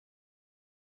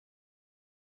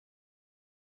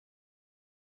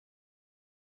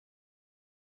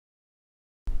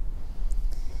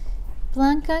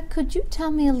Blanca, could you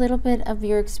tell me a little bit of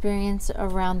your experience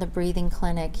around the breathing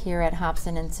clinic here at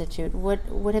Hobson Institute?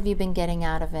 What have you been getting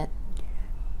out of it?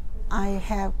 I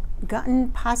have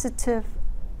gotten positive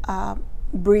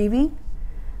breathing,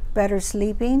 better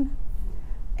sleeping,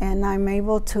 and I'm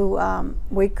able to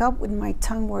wake up with my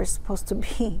tongue where it's supposed to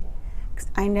be. 'Cause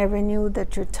I never knew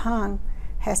that your tongue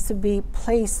has to be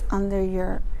placed under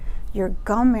your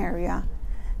gum area,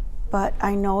 but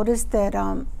I noticed that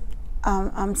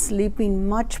I'm sleeping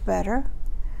much better.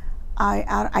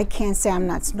 I can't say I'm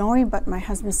not snoring, but my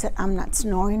husband said I'm not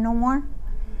snoring no more,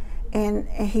 and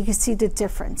he could see the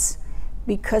difference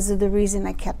because of the reason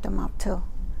I kept him up too.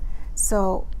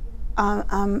 So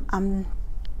I'm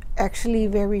actually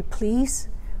very pleased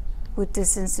with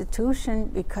this institution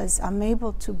because I'm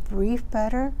able to breathe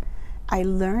better. I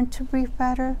learned to breathe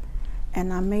better,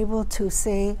 and I'm able to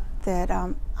say that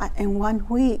in 1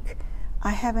 week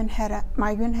I haven't had a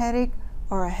migraine headache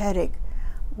or a headache,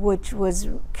 which was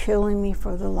killing me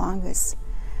for the longest.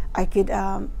 I could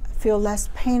feel less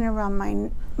pain around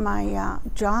my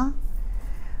jaw,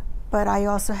 but I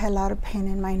also had a lot of pain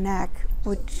in my neck,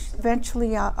 which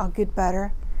eventually I'll get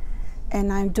better.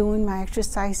 And I'm doing my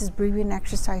exercises, breathing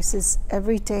exercises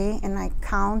every day, and I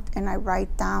count and I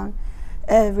write down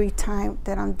every time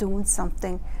that I'm doing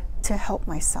something to help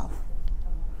myself.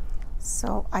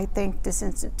 So I thank this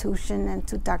institution and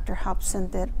to Dr.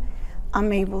 Hobson that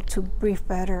I'm able to breathe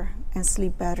better and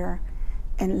sleep better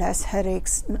and less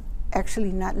headaches.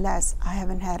 Actually, not less. I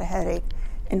haven't had a headache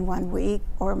in 1 week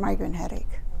or a migraine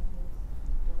headache.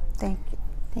 Thank you.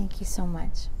 Thank you so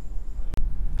much.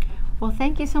 Well,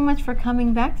 thank you so much for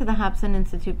coming back to the Hobson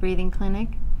Institute Breathing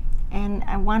Clinic. And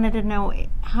I wanted to know,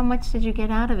 how much did you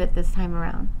get out of it this time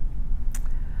around?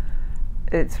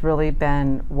 It's really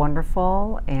been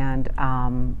wonderful, and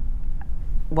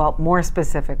well, more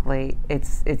specifically,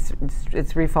 it's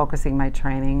refocusing my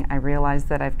training. I realized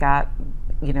that I've got,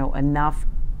 enough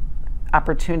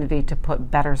opportunity to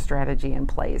put better strategy in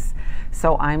place.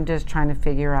 So I'm just trying to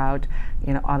figure out,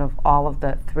 out of all of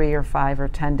the 3 or 5 or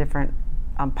 10 different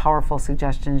powerful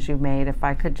suggestions you made, if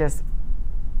I could just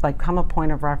come a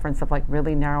point of reference of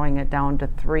really narrowing it down to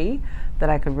 3 that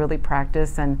I could really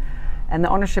practice, and the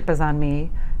ownership is on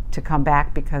me to come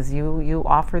back because you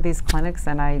offer these clinics,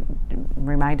 and I'm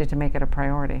reminded to make it a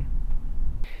priority.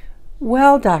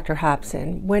 Well, Dr.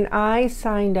 Hobson, when I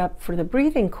signed up for the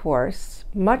breathing course,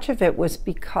 much of it was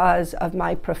because of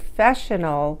my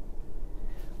professional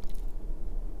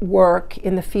work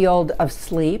in the field of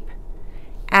sleep,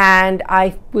 and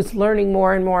I was learning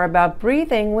more and more about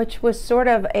breathing, which was sort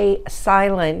of a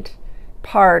silent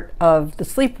part of the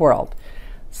sleep world.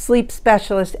 Sleep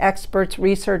specialists, experts,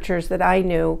 researchers that I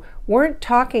knew weren't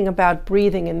talking about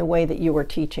breathing in the way that you were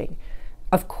teaching.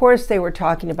 Of course, they were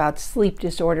talking about sleep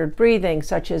disordered breathing,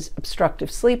 such as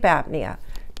obstructive sleep apnea.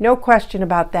 No question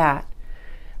about that.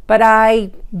 But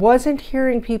I wasn't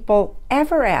hearing people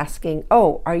ever asking,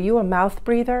 oh, are you a mouth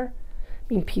breather?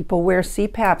 I mean, people wear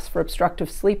CPAPs for obstructive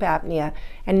sleep apnea,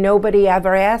 and nobody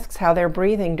ever asks how they're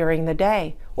breathing during the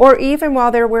day, or even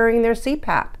while they're wearing their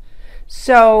CPAP.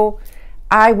 So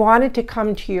I wanted to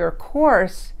come to your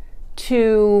course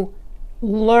to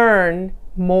learn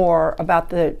more about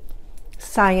the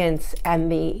science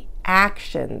and the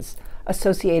actions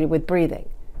associated with breathing.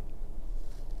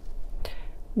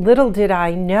 Little did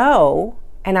I know,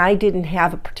 and I didn't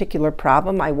have a particular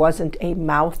problem. I wasn't a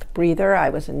mouth breather, I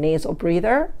was a nasal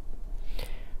breather.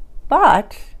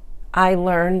 But I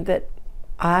learned that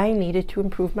I needed to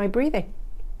improve my breathing.